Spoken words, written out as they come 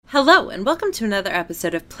Hello, and welcome to another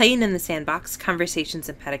episode of Playing in the Sandbox, Conversations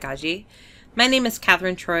in Pedagogy. My name is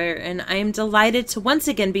Catherine Troyer, and I am delighted to once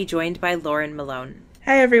again be joined by Lauren Malone.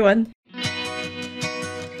 Hi, everyone.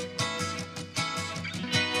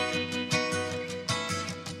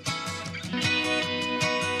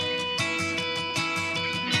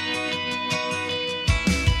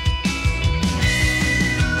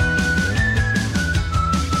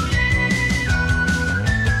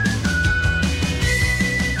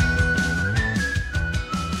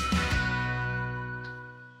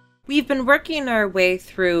 We've been working our way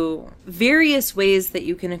through various ways that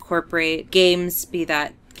you can incorporate games, be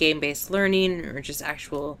that game-based learning or just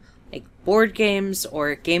actual board games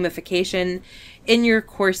or gamification in your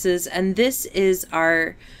courses. And this is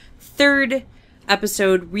our third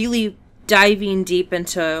episode, really diving deep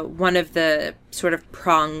into one of the sort of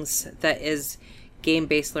prongs that is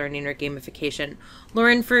game-based learning or gamification.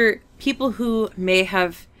 Lauren, for people who may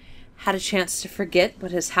have had a chance to forget what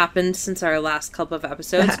has happened since our last couple of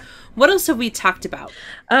episodes, what else have we talked about?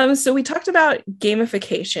 So we talked about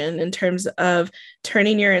gamification in terms of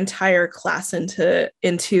turning your entire class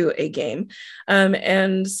into a game.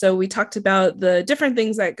 And so we talked about the different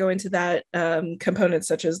things that go into that, components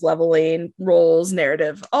such as leveling, roles,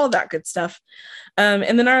 narrative, all that good stuff.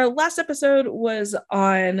 And then our last episode was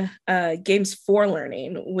on games for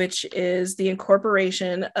learning, which is the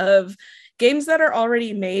incorporation of games that are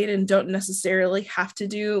already made and don't necessarily have to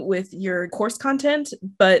do with your course content,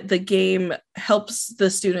 but the game helps the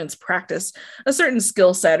students practice a certain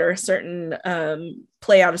skill set or a certain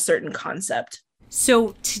play out a certain concept.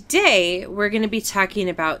 So today we're going to be talking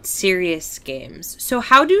about serious games. So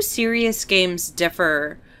how do serious games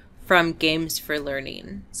differ from games for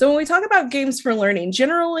learning? So when we talk about games for learning,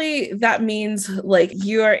 generally that means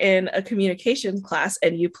you are in a communication class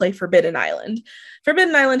and you play Forbidden Island.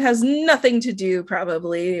 Forbidden Island has nothing to do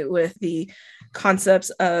probably with the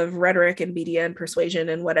concepts of rhetoric and media and persuasion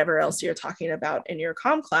and whatever else you're talking about in your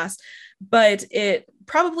comm class, but it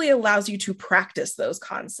probably allows you to practice those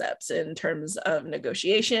concepts in terms of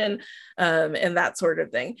negotiation and that sort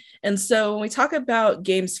of thing. And so when we talk about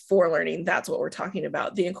games for learning, that's what we're talking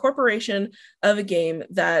about, the incorporation of a game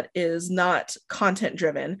that is not content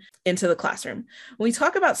driven into the classroom. When we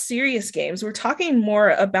talk about serious games, we're talking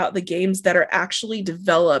more about the games that are actually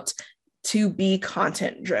developed to be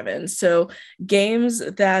content driven. So games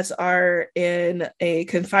that are in a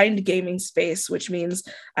confined gaming space, which means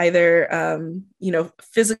either,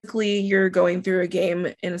 physically you're going through a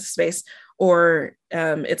game in a space, or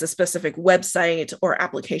it's a specific website or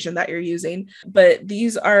application that you're using. But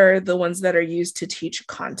these are the ones that are used to teach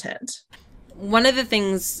content. One of the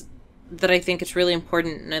things that I think it's really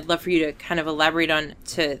important, and I'd love for you to kind of elaborate on,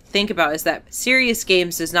 to think about, is that serious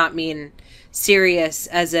games does not mean serious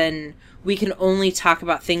as in we can only talk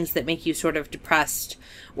about things that make you sort of depressed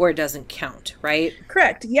or it doesn't count, right?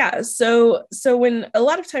 Correct. Yeah. So when a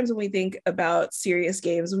lot of times when we think about serious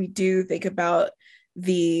games, we do think about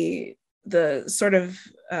the sort of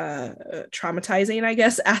traumatizing, I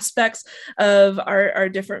guess, aspects of our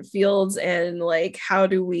different fields, and how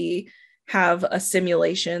do we have a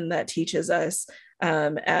simulation that teaches us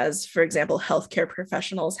as, for example, healthcare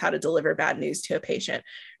professionals, how to deliver bad news to a patient,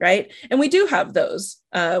 right? And we do have those.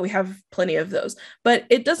 We have plenty of those, but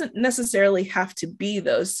it doesn't necessarily have to be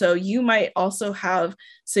those. So you might also have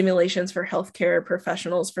simulations for healthcare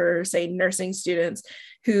professionals, for, say, nursing students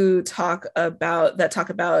who talk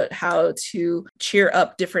about how to cheer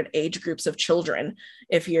up different age groups of children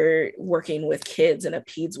if you're working with kids in a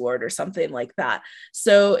peds ward or something like that.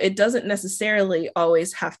 So it doesn't necessarily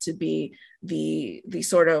always have to be the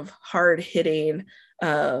sort of hard-hitting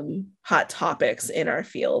hot topics in our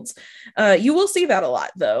fields. You will see that a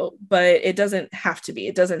lot though, but it doesn't have to be.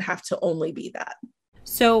 It doesn't have to only be that.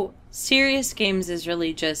 So serious games is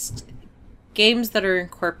really just games that are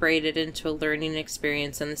incorporated into a learning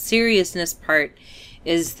experience, and the seriousness part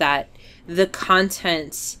is that the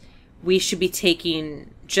content we should be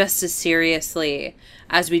taking just as seriously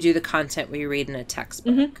as we do the content we read in a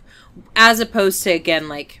textbook, as opposed to, again,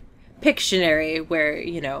 Pictionary, where,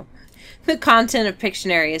 the content of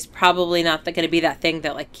Pictionary is probably not going to be that thing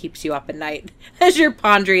that keeps you up at night as you're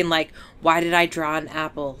pondering why did I draw an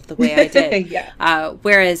apple the way I did? Yeah.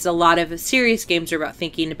 Whereas a lot of serious games are about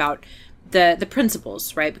thinking about the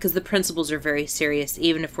principles, right? Because the principles are very serious,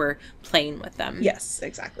 even if we're playing with them. Yes,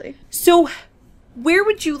 exactly. So where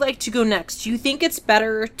would you like to go next? Do you think it's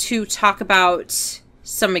better to talk about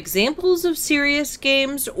some examples of serious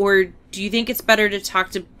games, or do you think it's better to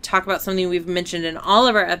talk about something we've mentioned in all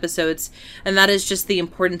of our episodes, and that is just the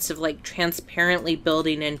importance of transparently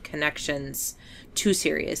building in connections to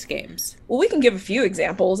serious games? Well, we can give a few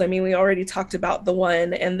examples. I mean, we already talked about the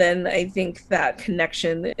one, and then I think that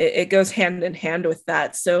connection, it goes hand in hand with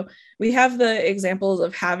that. So we have the examples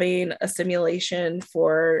of having a simulation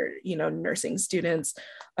for, nursing students,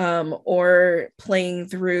 or playing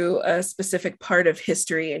through a specific part of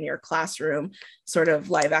history in your classroom, sort of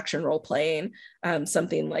live action role playing,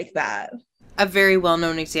 something like that. A very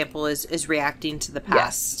well-known example is Reacting to the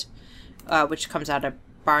Past, yes. Which comes out of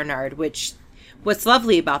Barnard, which what's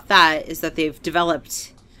lovely about that is that they've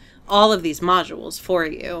developed all of these modules for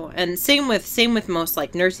you. And same with most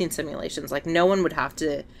like nursing simulations. Like no one would have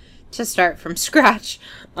to start from scratch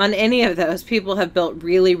on any of those. People have built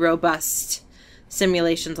really robust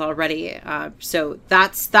simulations already. So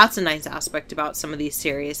that's a nice aspect about some of these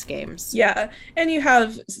serious games. Yeah. And you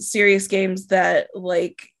have serious games that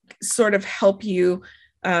like sort of help you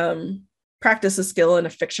practice a skill in a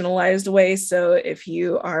fictionalized way. So if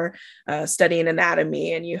you are studying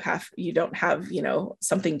anatomy and you don't have,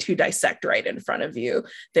 something to dissect right in front of you,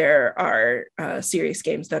 there are serious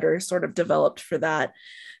games that are sort of developed for that.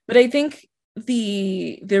 But I think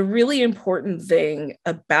the really important thing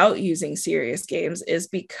about using serious games is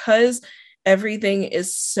because everything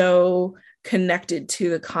is so connected to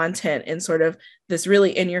the content in sort of this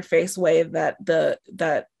really in your face way that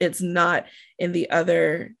it's not in the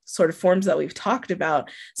other sort of forms that we've talked about.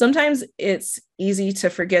 Sometimes it's easy to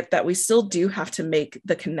forget that we still do have to make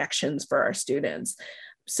the connections for our students.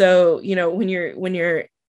 So, when you're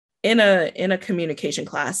in a communication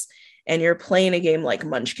class and you're playing a game like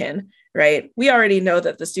Munchkin, right? We already know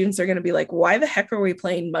that the students are going to be like, why the heck are we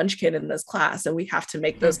playing Munchkin in this class? And we have to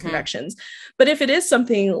make those connections. But if it is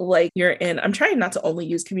something like you're in, I'm trying not to only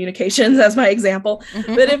use communications as my example,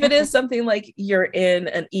 but if it is something like you're in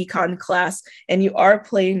an econ class and you are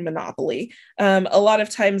playing Monopoly, a lot of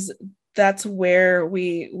times that's where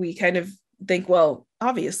we kind of think, well,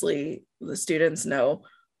 obviously the students know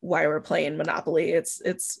why we're playing Monopoly. It's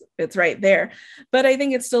right there. But I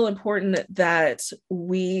think it's still important that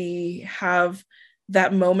we have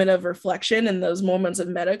that moment of reflection and those moments of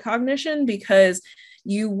metacognition, because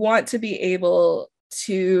you want to be able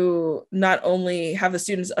to not only have the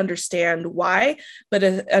students understand why, but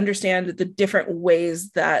understand the different ways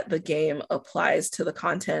that the game applies to the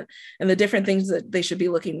content and the different things that they should be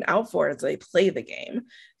looking out for as they play the game,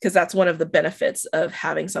 because that's one of the benefits of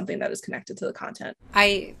having something that is connected to the content.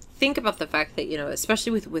 I think about the fact that,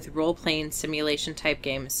 especially with role-playing simulation type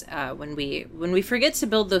games, when we forget to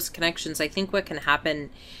build those connections, I think what can happen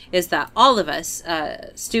is that all of us,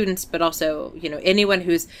 students, but also, anyone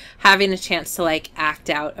who's having a chance to like act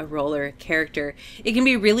out a role or a character, it can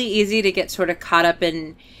be really easy to get sort of caught up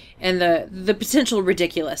in the potential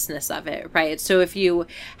ridiculousness of it, right? So if you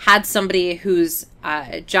had somebody whose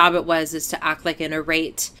job it is to act like an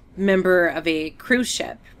irate member of a cruise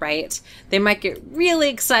ship, right? They might get really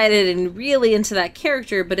excited and really into that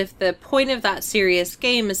character, but if the point of that serious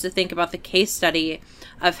game is to think about the case study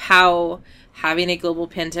of how having a global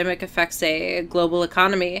pandemic affects a global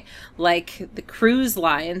economy, like the cruise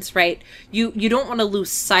lines, right? You don't want to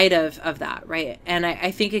lose sight of that, right? And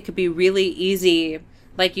I think it could be really easy,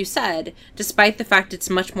 like you said, despite the fact it's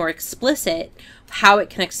much more explicit, how it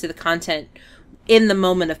connects to the content in the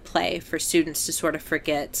moment of play for students to sort of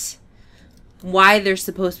forget why they're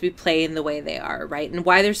supposed to be playing the way they are, right? And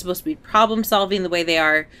why they're supposed to be problem solving the way they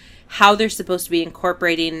are, how they're supposed to be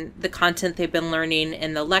incorporating the content they've been learning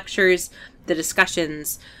in the lectures, the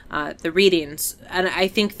discussions, the readings. And I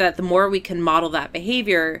think that the more we can model that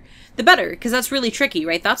behavior, the better, because that's really tricky,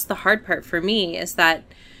 right? That's the hard part for me, is that,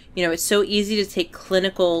 it's so easy to take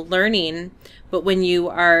clinical learning, but when you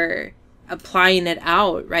are applying it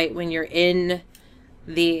out, right, when you're in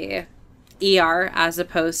the ER as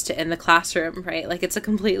opposed to in the classroom, right, like it's a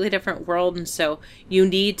completely different world. And so you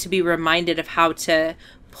need to be reminded of how to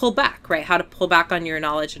pull back, right, how to pull back on your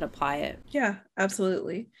knowledge and apply it. Yeah,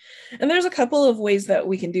 absolutely. And there's a couple of ways that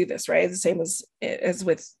we can do this, right? The same as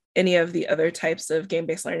with any of the other types of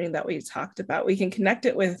game-based learning that we talked about. We can connect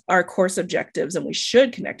it with our course objectives, and we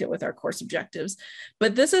should connect it with our course objectives.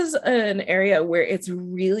 But this is an area where it's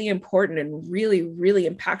really important and really, really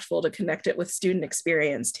impactful to connect it with student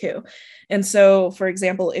experience too. And so, for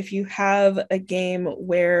example, if you have a game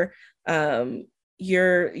where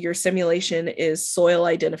your simulation is soil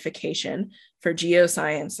identification for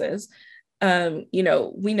geosciences,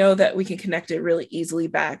 we know that we can connect it really easily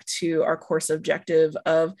back to our course objective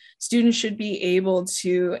of students should be able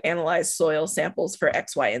to analyze soil samples for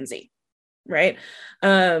X, Y, and Z, right?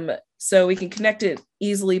 So we can connect it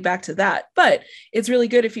easily back to that, but it's really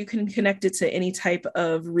good if you can connect it to any type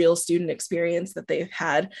of real student experience that they've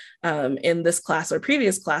had in this class or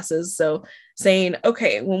previous classes. So saying,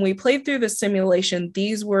 okay, when we played through the simulation,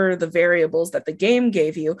 these were the variables that the game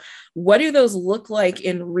gave you. What do those look like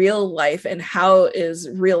in real life, and how is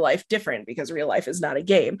real life different? Because real life is not a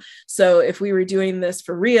game. So if we were doing this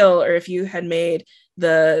for real, or if you had made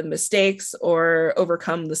the mistakes or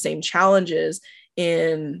overcome the same challenges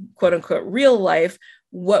in quote unquote real life,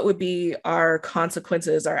 what would be our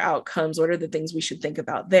consequences, our outcomes? What are the things we should think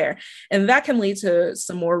about there? And that can lead to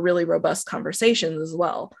some more really robust conversations as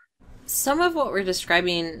well. Some of what we're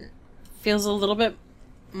describing feels a little bit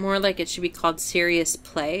more like it should be called serious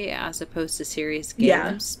play as opposed to serious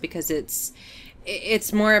games, because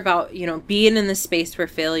it's more about, you know, being in the space where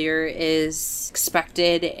failure is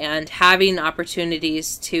expected and having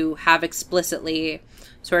opportunities to have explicitly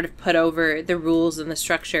sort of put over the rules and the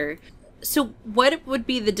structure. So what would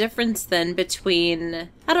be the difference then between,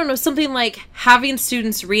 I don't know, something like having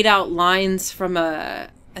students read out lines from a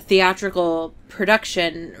theatrical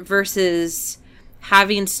production versus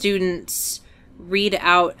having students read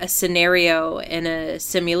out a scenario in a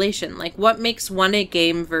simulation? Like, what makes one a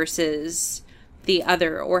game versus the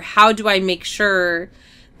other? Or how do I make sure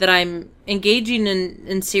that I'm engaging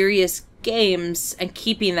in serious games and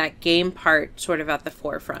keeping that game part sort of at the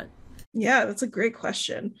forefront? Yeah, that's a great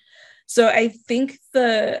question. So I think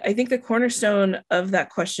the cornerstone of that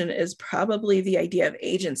question is probably the idea of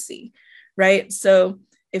agency, right? So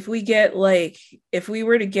if we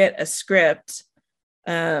were to get a script,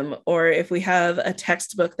 or if we have a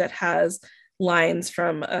textbook that has lines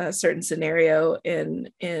from a certain scenario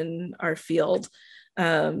in our field,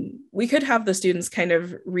 we could have the students kind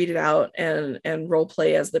of read it out and role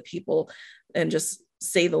play as the people and just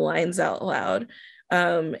say the lines out loud.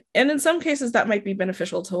 And in some cases that might be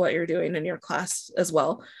beneficial to what you're doing in your class as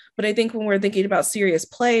well. But I think when we're thinking about serious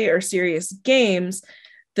play or serious games,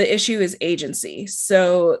 the issue is agency.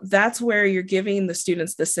 So that's where you're giving the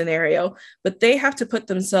students the scenario, but they have to put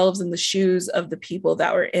themselves in the shoes of the people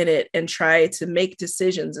that were in it and try to make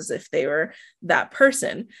decisions as if they were that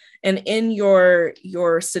person. And in your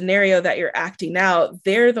scenario that you're acting out,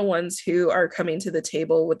 they're the ones who are coming to the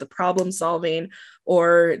table with the problem solving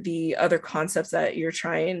or the other concepts that you're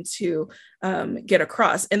trying to get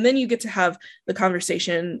across. And then you get to have the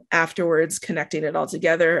conversation afterwards, connecting it all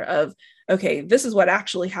together of, okay, this is what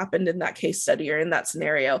actually happened in that case study or in that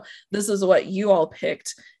scenario. This is what you all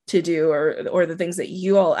picked to do, or the things that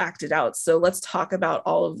you all acted out. So let's talk about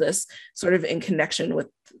all of this sort of in connection with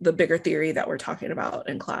the bigger theory that we're talking about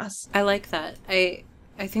in class. I like that. I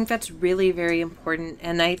think that's really very important.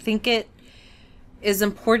 And I think it is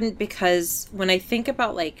important because when I think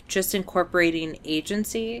about like just incorporating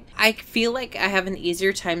agency, I feel like I have an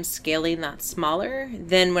easier time scaling that smaller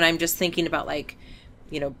than when I'm just thinking about like,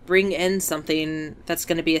 you know, bring in something that's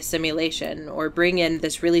going to be a simulation or bring in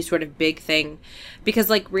this really sort of big thing. Because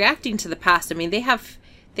like reacting to the past, I mean, they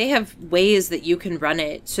have ways that you can run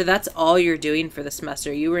it. So that's all you're doing for the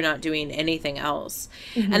semester. You were not doing anything else.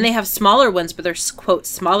 Mm-hmm. And they have smaller ones, but their quote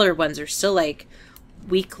smaller ones are still like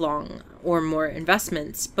week-long or more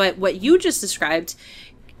investments. But what you just described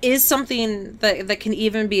is something that can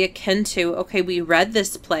even be akin to, okay, we read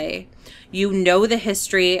this play. You know the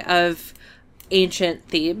history of ancient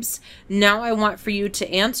Thebes. Now I want for you to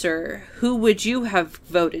answer, who would you have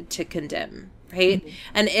voted to condemn, right? Mm-hmm.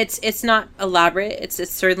 And it's not elaborate. It's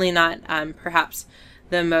certainly not perhaps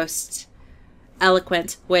the most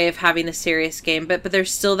eloquent way of having a serious game, but there's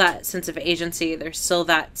still that sense of agency. There's still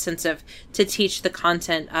that sense of to teach the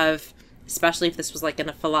content of, especially if this was like in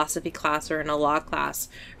a philosophy class or in a law class,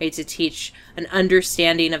 right? To teach an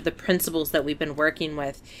understanding of the principles that we've been working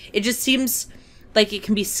with. It just seems like it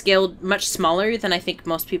can be scaled much smaller than I think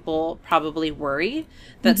most people probably worry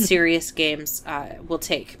that serious games will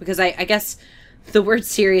take. Because I guess the word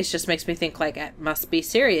serious just makes me think like it must be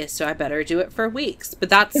serious, so I better do it for weeks. But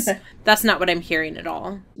that's not what I'm hearing at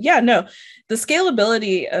all. Yeah, no. The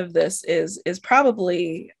scalability of this is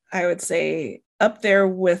probably, I would say, up there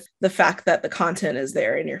with the fact that the content is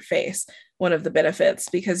there in your face, one of the benefits.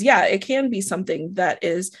 Because yeah, it can be something that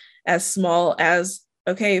is as small as,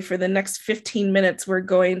 okay, for the next 15 minutes, we're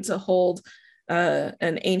going to hold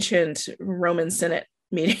an ancient Roman Senate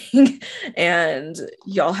meeting and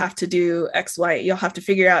y'all have to do X, Y. You'll have to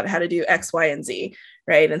figure out how to do X, Y, and Z,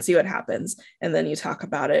 right? And see what happens. And then you talk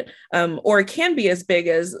about it. Or it can be as big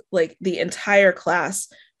as like the entire class.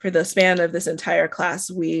 For the span of this entire class,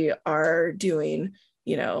 we are doing,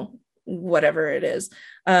 you know, whatever it is.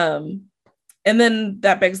 And then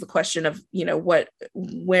that begs the question of, you know,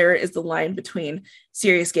 where is the line between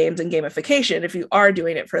serious games and gamification if you are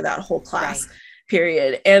doing it for that whole class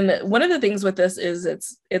period? And one of the things with this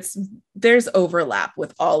is there's overlap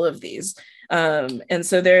with all of these. And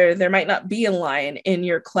so there might not be a line in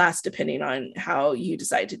your class depending on how you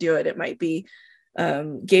decide to do it. It might be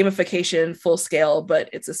gamification full scale, but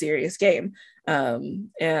it's a serious game.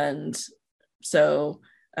 And so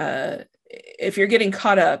if you're getting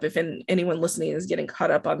caught up, if anyone listening is getting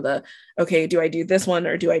caught up on the, okay, do I do this one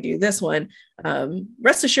or do I do this one?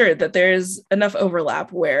 Rest assured that there's enough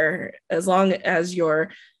overlap where as long as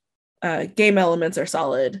your game elements are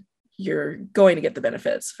solid, you're going to get the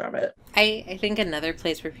benefits from it. I think another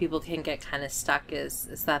place where people can get kind of stuck is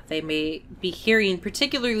that they may be hearing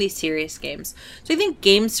particularly serious games. So I think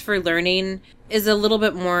games for learning is a little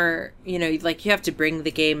bit more, you know, like you have to bring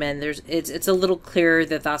the game in. It's a little clearer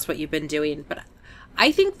that that's what you've been doing. But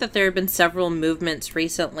I think that there have been several movements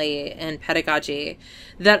recently in pedagogy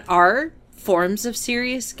that are forms of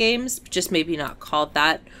serious games, just maybe not called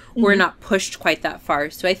that, or not pushed quite that far.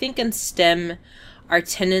 So I think in STEM, our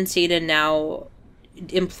tendency to now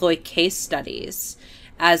employ case studies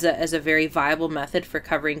as a very viable method for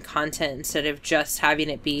covering content instead of just having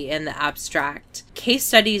it be in the abstract. Case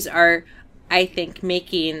studies are, I think,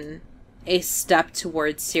 making a step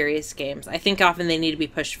towards serious games. I think often they need to be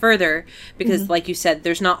pushed further because, like you said,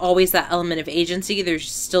 there's not always that element of agency. There's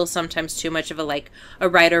still sometimes too much of a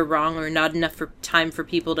right or wrong, or not enough time for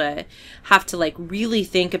people to have to really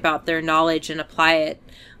think about their knowledge and apply it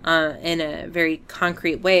in a very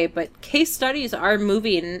concrete way. But case studies are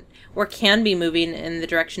moving, or can be moving, in the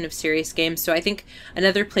direction of serious games. So I think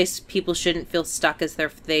another place people shouldn't feel stuck is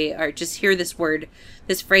they are just hear this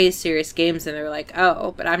phrase serious games, and they're like,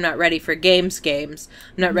 oh, but I'm not ready for games. I'm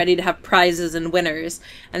not ready to have prizes and winners.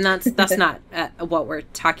 And that's not what we're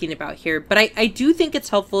talking about here. But I do think it's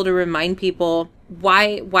helpful to remind people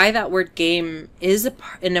why that word game is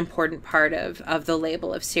an important part of the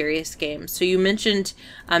label of serious games. So you mentioned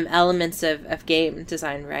elements of game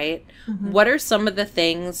design, right? What are some of the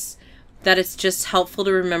things that it's just helpful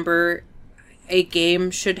to remember a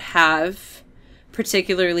game should have,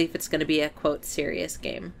 particularly if it's going to be a, quote, serious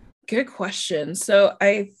game? Good question. So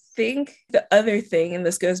I think the other thing, and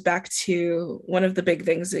this goes back to one of the big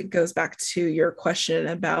things, it goes back to your question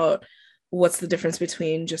about what's the difference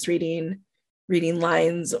between just reading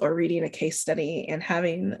lines or reading a case study and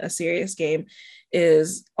having a serious game,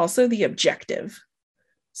 is also the objective.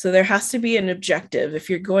 So there has to be an objective if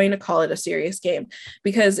you're going to call it a serious game,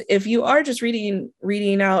 because if you are just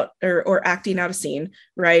reading out or acting out a scene,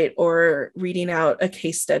 right, or reading out a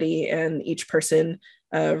case study and each person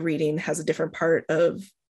reading has a different part of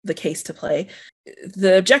the case to play,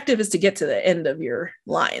 the objective is to get to the end of your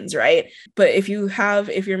lines, right? But if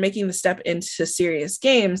you're making the step into serious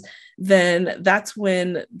games, then that's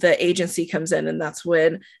when the agency comes in, and that's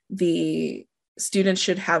when the students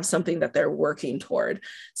should have something that they're working toward.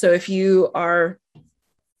 So if you are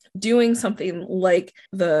doing something like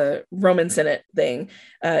the Roman Senate thing,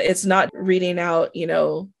 it's not reading out,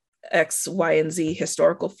 X, Y, and Z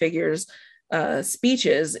historical figures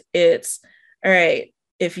speeches. It's, all right,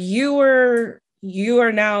 if you are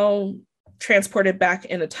now transported back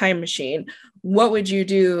in a time machine, what would you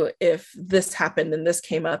do if this happened and this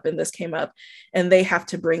came up and this came up? And they have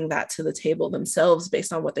to bring that to the table themselves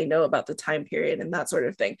based on what they know about the time period and that sort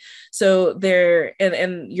of thing. So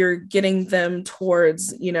and you're getting them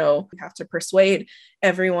towards, you have to persuade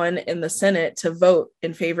everyone in the Senate to vote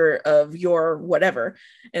in favor of your whatever.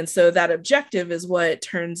 And so that objective is what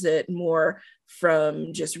turns it more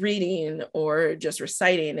from just reading or just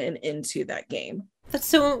reciting and into that game. That's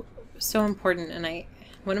so important. And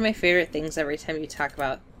one of my favorite things every time you talk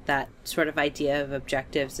about that sort of idea of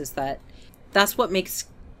objectives is that's what makes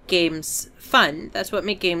games fun. That's what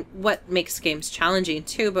makes games challenging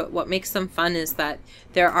too, but what makes them fun is that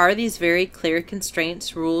there are these very clear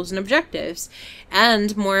constraints, rules, and objectives.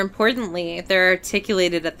 And more importantly, they're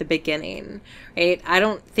articulated at the beginning, right? I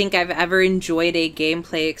don't think I've ever enjoyed a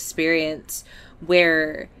gameplay experience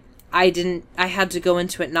where I had to go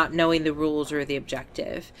into it not knowing the rules or the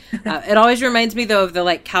objective. It always reminds me, though, of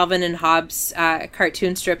the Calvin and Hobbes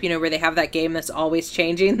cartoon strip, where they have that game that's always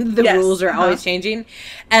changing. The rules are always changing.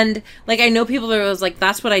 And I know people are always like,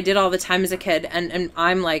 that's what I did all the time as a kid. And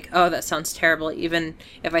I'm like, oh, that sounds terrible. Even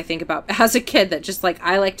if I think about as a kid, that just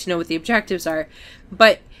I like to know what the objectives are.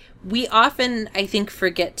 But we often, I think,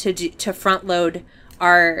 forget to front load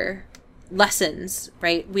our lessons,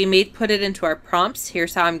 right? We may put it into our prompts.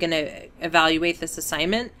 Here's how I'm going to evaluate this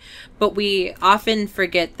assignment. But we often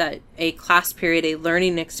forget that a class period, a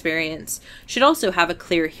learning experience, should also have a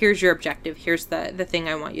clear, here's your objective. Here's the thing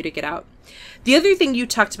I want you to get out. The other thing you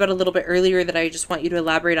talked about a little bit earlier that I just want you to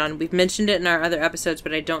elaborate on, we've mentioned it in our other episodes,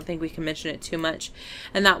 but I don't think we can mention it too much.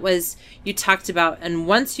 And that was, you talked about, and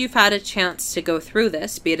once you've had a chance to go through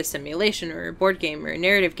this, be it a simulation or a board game or a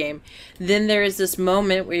narrative game, then there is this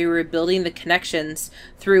moment where you were building the connections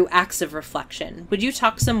through acts of reflection. Would you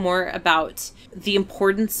talk some more about the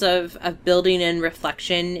importance of building in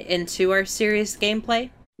reflection into our serious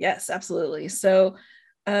gameplay? Yes, absolutely. So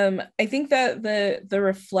I think that the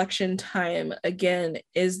reflection time, again,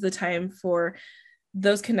 is the time for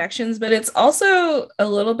those connections, but it's also a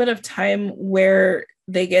little bit of time where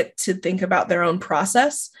they get to think about their own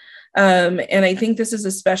process. And I think this is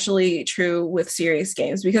especially true with serious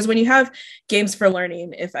games, because when you have games for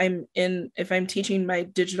learning, if I'm teaching my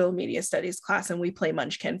digital media studies class and we play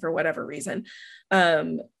Munchkin for whatever reason,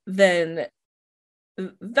 then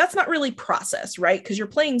that's not really process, right? Because you're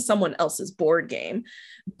playing someone else's board game.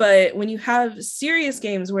 But when you have serious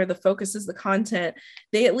games where the focus is the content,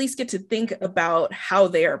 they at least get to think about how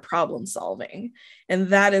they are problem solving. And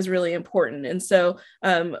that is really important. And so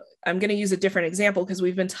I'm going to use a different example because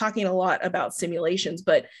we've been talking a lot about simulations,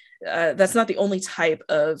 but that's not the only type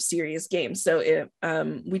of serious game. So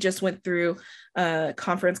we just went through a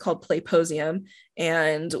conference called Playposium,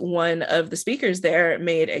 and one of the speakers there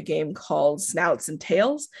made a game called Snouts and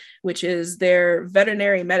Tails, which is their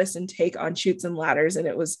veterinary medicine take on Chutes and Ladders, and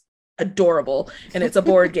it was adorable. And it's a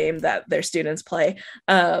board game that their students play.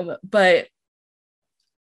 But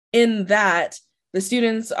in that, the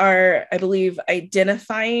students are, I believe,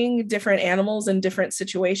 identifying different animals in different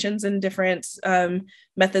situations and different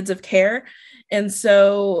methods of care. And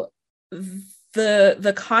so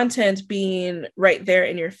the content being right there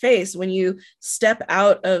in your face, when you step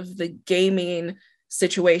out of the gaming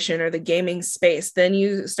situation or the gaming space, then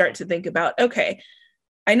you start to think about, okay,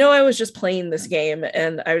 I know I was just playing this game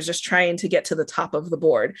and I was just trying to get to the top of the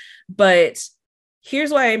board, but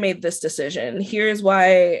here's why I made this decision. Here's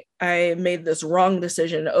why I made this wrong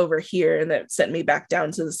decision over here, and that sent me back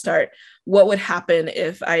down to the start. What would happen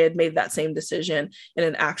if I had made that same decision in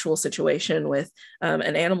an actual situation with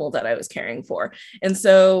an animal that I was caring for? And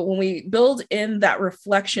so when we build in that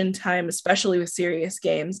reflection time, especially with serious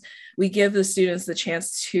games, we give the students the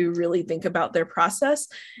chance to really think about their process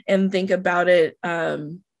and think about it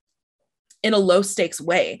in a low stakes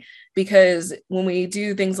way. Because when we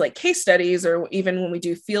do things like case studies, or even when we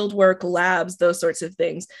do field work, labs, those sorts of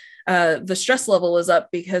things, the stress level is up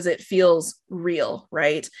because it feels real,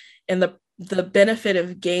 right? And the benefit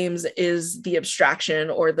of games is the abstraction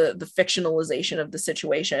or the fictionalization of the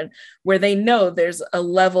situation, where they know there's a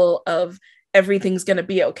level of everything's going to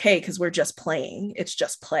be okay because we're just playing. It's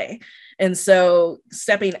just play. And so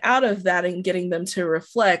stepping out of that and getting them to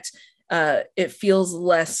reflect, it feels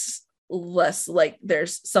less like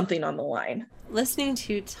there's something on the line. Listening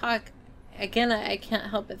to you talk, again, I can't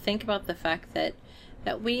help but think about the fact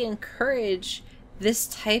that we encourage this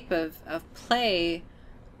type of play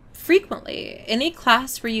frequently. Any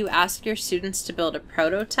class where you ask your students to build a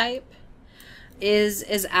prototype is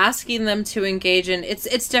asking them to engage in,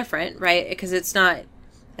 it's different, right? Because it's not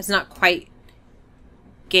quite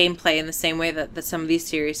gameplay in the same way that some of these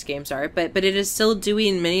serious games are, but it is still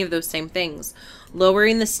doing many of those same things,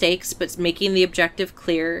 lowering the stakes but making the objective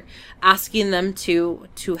clear, asking them to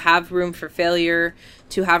have room for failure,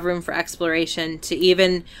 to have room for exploration, to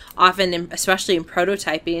even often, especially in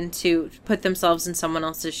prototyping, to put themselves in someone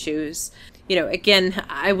else's shoes. You know, again,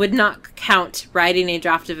 I would not count writing a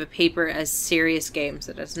draft of a paper as serious games.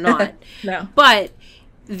 It is not. No. But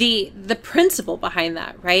the principle behind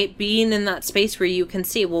that, right? Being in that space where you can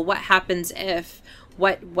see, well, what happens if,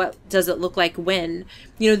 what does it look like when?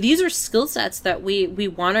 You know, these are skill sets that we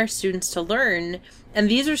want our students to learn, and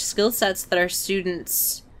these are skill sets that our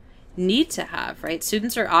students need to have, right?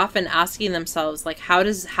 Students are often asking themselves, like,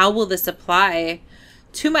 how will this apply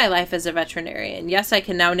to my life as a veterinarian? Yes, I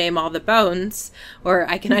can now name all the bones, or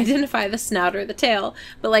I can identify the snout or the tail,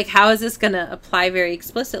 but like, how is this going to apply very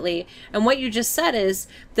explicitly? And what you just said is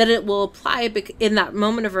that it will apply in that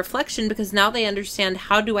moment of reflection, because now they understand,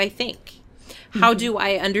 how do I think? How do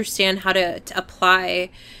I understand how to apply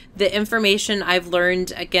the information I've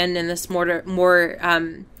learned, again, in this more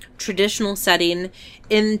traditional setting,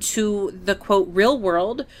 into the, quote, real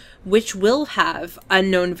world, which will have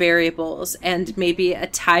unknown variables and maybe a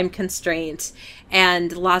time constraint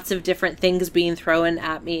and lots of different things being thrown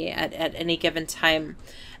at me at any given time.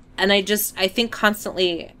 And I think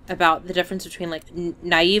constantly about the difference between like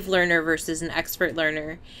naive learner versus an expert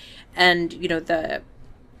learner. And, you know,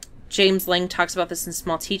 James Lang talks about this in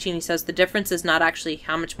Small Teaching. He says the difference is not actually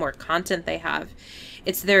how much more content they have.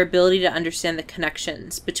 It's their ability to understand the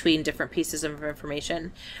connections between different pieces of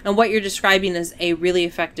information. And what you're describing is a really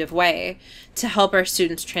effective way to help our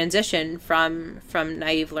students transition from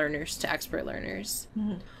naive learners to expert learners.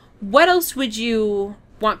 Mm-hmm. What else would you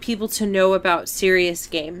want people to know about serious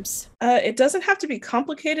games? It doesn't have to be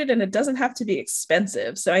complicated, and it doesn't have to be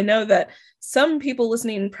expensive. So I know that some people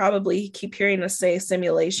listening probably keep hearing us say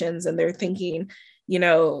simulations, and they're thinking,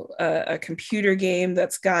 a computer game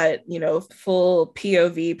that's got, full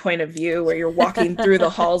POV, point of view, where you're walking through the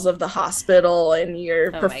halls of the hospital and you're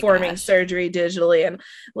performing surgery digitally.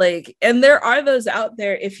 And there are those out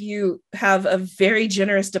there if you have a very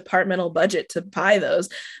generous departmental budget to buy those,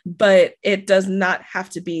 but it does not have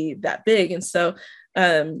to be that big. And so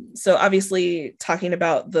obviously talking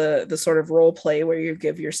about the sort of role play where you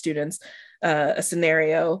give your students a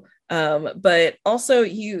scenario, but also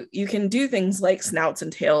you can do things like Snouts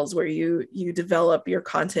and Tails, where you develop your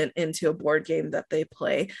content into a board game that they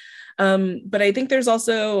play. But I think there's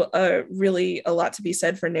also really a lot to be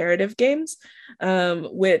said for narrative games,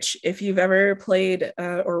 which if you've ever played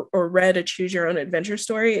or read a Choose Your Own Adventure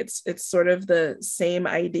story, it's sort of the same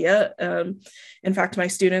idea. In fact, my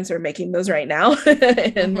students are making those right now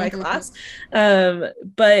in my class.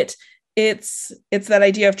 But it's that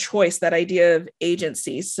idea of choice, that idea of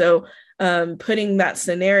agency. So putting that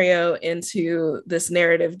scenario into this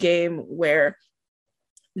narrative game where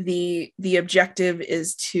the objective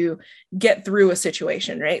is to get through a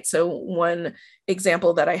situation, right? So one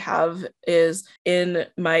example that I have is in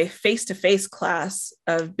my face-to-face class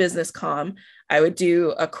of business comm, I would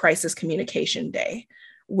do a crisis communication day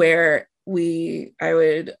where I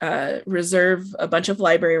would reserve a bunch of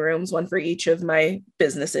library rooms, one for each of my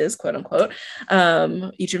businesses, quote unquote,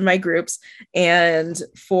 each of my groups. And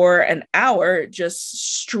for an hour,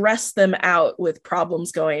 just stress them out with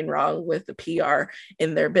problems going wrong with the PR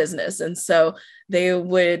in their business. And so they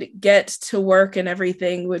would get to work and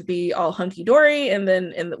everything would be all hunky-dory. And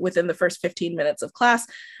then within the first 15 minutes of class,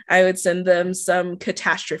 I would send them some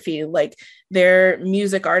catastrophe, like their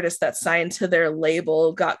music artist that signed to their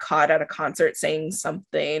label got caught at a concert saying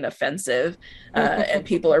something offensive and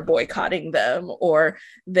people are boycotting them, or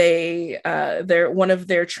one of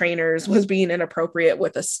their trainers was being inappropriate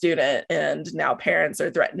with a student and now parents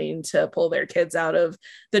are threatening to pull their kids out of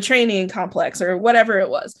the training complex, or whatever it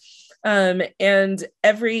was. And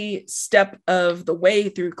every step of the way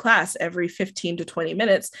through class, every 15 to 20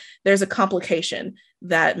 minutes, there's a complication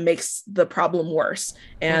that makes the problem worse.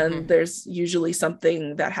 And there's usually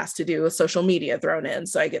something that has to do with social media thrown in.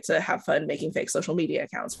 So I get to have fun making fake social media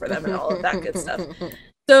accounts for them and all of that good stuff.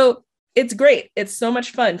 So it's great. It's so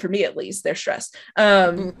much fun for me, at least. They're stressed.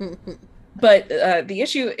 But the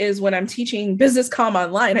issue is when I'm teaching business comm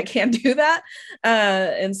online, I can't do that.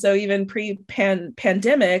 And so even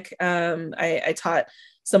pre-pandemic, I taught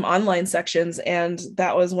some online sections, and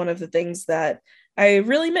that was one of the things that I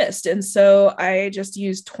really missed. And so I just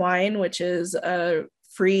used Twine, which is a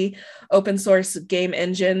free open source game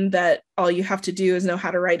engine that all you have to do is know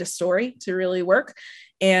how to write a story to really work.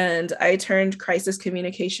 And I turned Crisis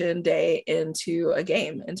Communication Day into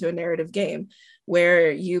a narrative game,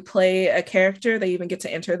 where you play a character. They even get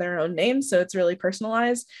to enter their own name, so it's really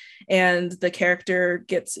personalized. And the character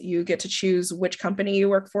you get to choose which company you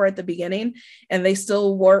work for at the beginning, and they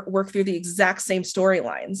still work through the exact same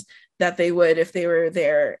storylines that they would if they were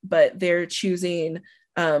there, but they're choosing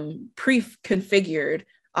pre-configured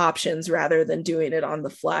options rather than doing it on the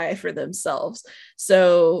fly for themselves.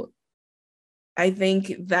 So I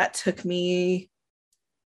think that took me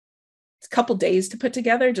a couple days to put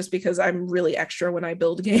together, just because I'm really extra when I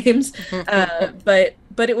build games. But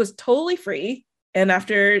it was totally free. And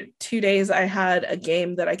after 2 days, I had a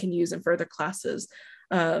game that I can use in further classes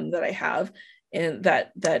that I have, and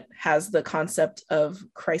that has the concept of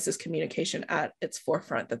crisis communication at its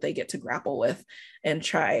forefront that they get to grapple with and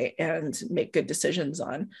try and make good decisions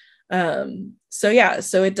on. So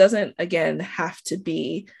it doesn't, again, have to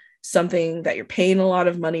be something that you're paying a lot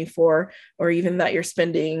of money for, or even that you're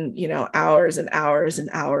spending, hours and hours and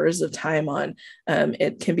hours of time on.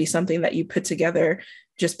 It can be something that you put together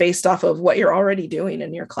just based off of what you're already doing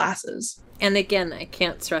in your classes. And again, I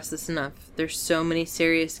can't stress this enough. There's so many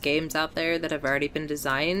serious games out there that have already been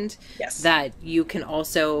designed. Yes. That you can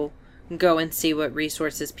also go and see what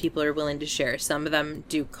resources people are willing to share. Some of them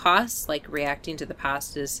do cost, like Reacting to the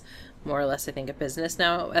Past is more or less, I think, a business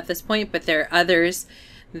now at this point, but there are others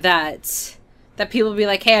that people will be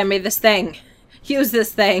like, hey, I made this thing, use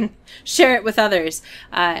this thing, share it with others.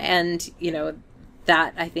 And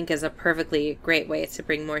that I think is a perfectly great way to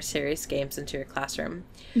bring more serious games into your classroom.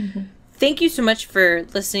 Thank you so much for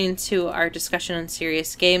listening to our discussion on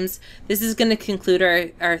serious games. This is going to conclude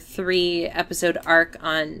our 3-episode arc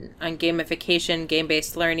on gamification,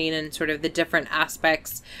 game-based learning, and sort of the different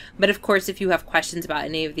aspects. But of course, if you have questions about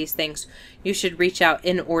any of these things, you should reach out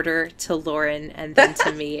in order to Lauren and then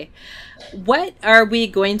to me. What are we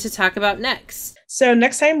going to talk about next? So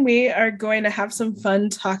next time we are going to have some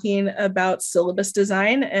fun talking about syllabus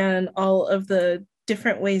design and all of the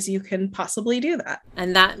different ways you can possibly do that.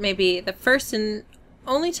 And that may be the first and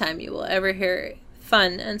only time you will ever hear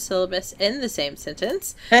fun and syllabus in the same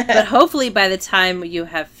sentence. But hopefully by the time you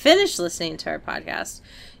have finished listening to our podcast,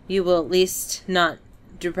 you will at least not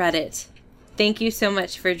dread it. Thank you so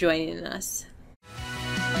much for joining us.